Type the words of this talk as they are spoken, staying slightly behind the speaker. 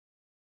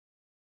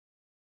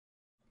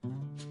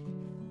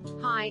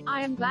Hi,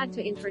 I am glad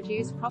to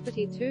introduce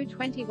property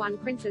 221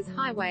 Princes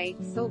Highway,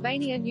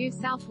 Sylvania, New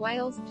South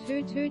Wales,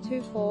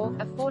 2224,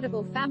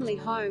 affordable family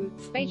home,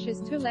 spacious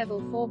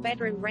 2-level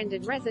 4-bedroom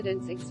rendered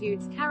residence,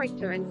 exudes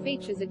character and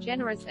features a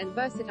generous and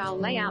versatile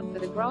layout for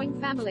the growing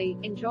family,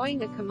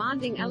 enjoying a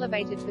commanding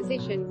elevated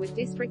position with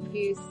district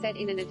views set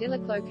in an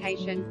idyllic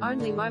location,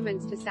 only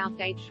moments to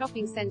Southgate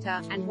Shopping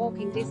Centre, and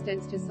walking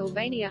distance to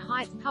Sylvania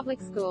Heights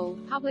Public School,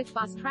 public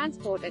bus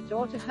transport at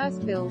door to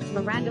Hurstville,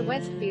 Miranda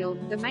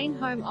Westfield. The main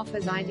home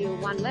offers ideal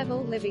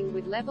one-level living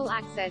with level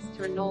access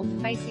to a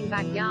north-facing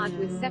backyard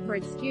with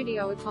separate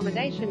studio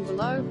accommodation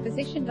below,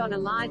 positioned on a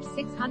large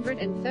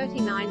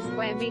 639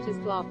 square meters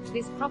block.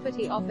 This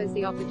property offers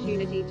the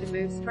opportunity to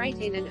move straight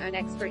in and earn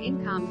extra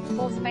income.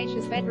 4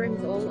 spacious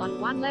bedrooms all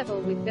on one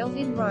level with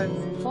built-in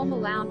robes,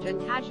 formal lounge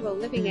and casual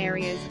living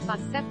areas,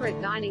 plus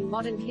separate dining,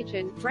 modern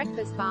kitchen,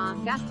 breakfast bar,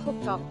 gas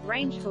cooktop,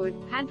 range hood,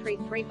 pantry,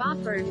 3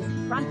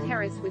 bathrooms, front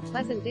terrace with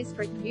pleasant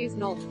district views,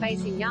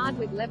 north-facing yard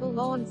with level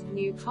lawns,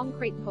 new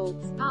concrete pool,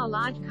 spa,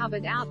 large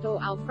covered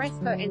outdoor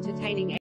alfresco entertaining